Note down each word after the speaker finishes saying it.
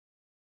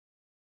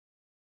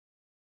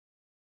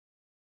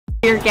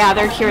We are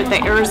gathered here at the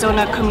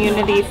Arizona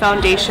Community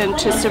Foundation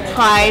to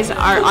surprise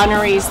our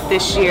honorees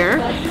this year.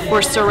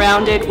 We're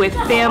surrounded with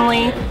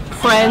family,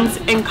 friends,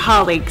 and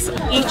colleagues.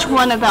 Each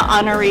one of the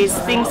honorees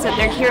thinks that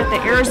they're here at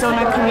the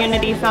Arizona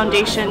Community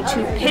Foundation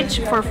to pitch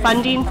for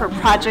funding for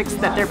projects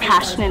that they're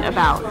passionate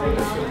about.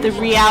 The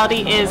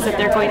reality is that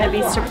they're going to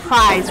be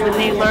surprised when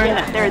they learn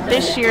that they're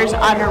this year's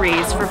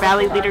honorees for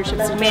Valley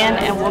Leadership's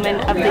Man and Woman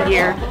of the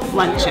Year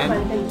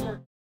Luncheon.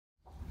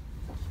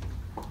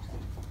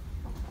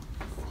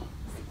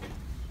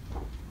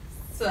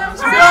 So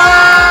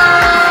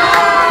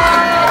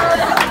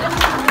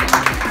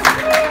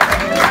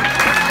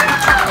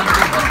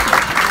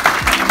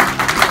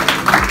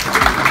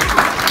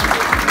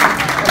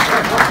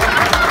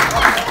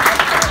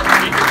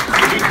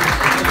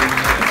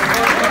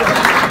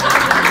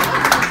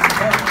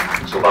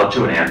about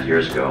 2.5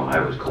 years ago, I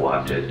was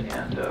co-opted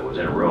and was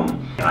in a room,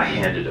 and I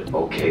handed a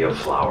bouquet of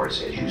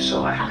flowers, as you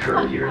saw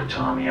occur here, to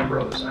Tom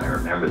Ambrose. And I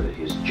remember that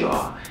his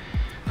jaw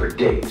for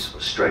days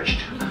was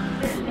stretched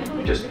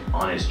just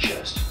on his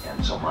chest,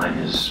 and so mine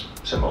is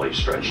similarly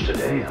stretched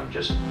today. I'm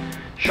just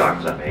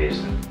shocked,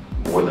 amazed, and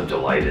more than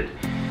delighted.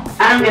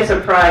 I don't get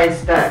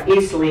surprised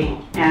easily,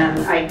 and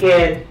I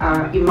get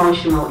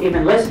emotional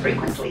even less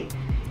frequently.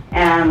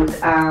 And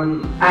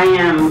I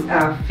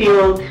am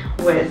filled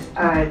with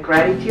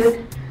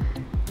gratitude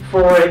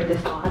for the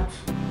thoughts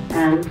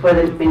and for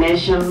the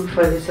nomination,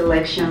 for the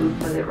selection,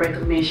 for the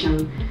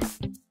recognition.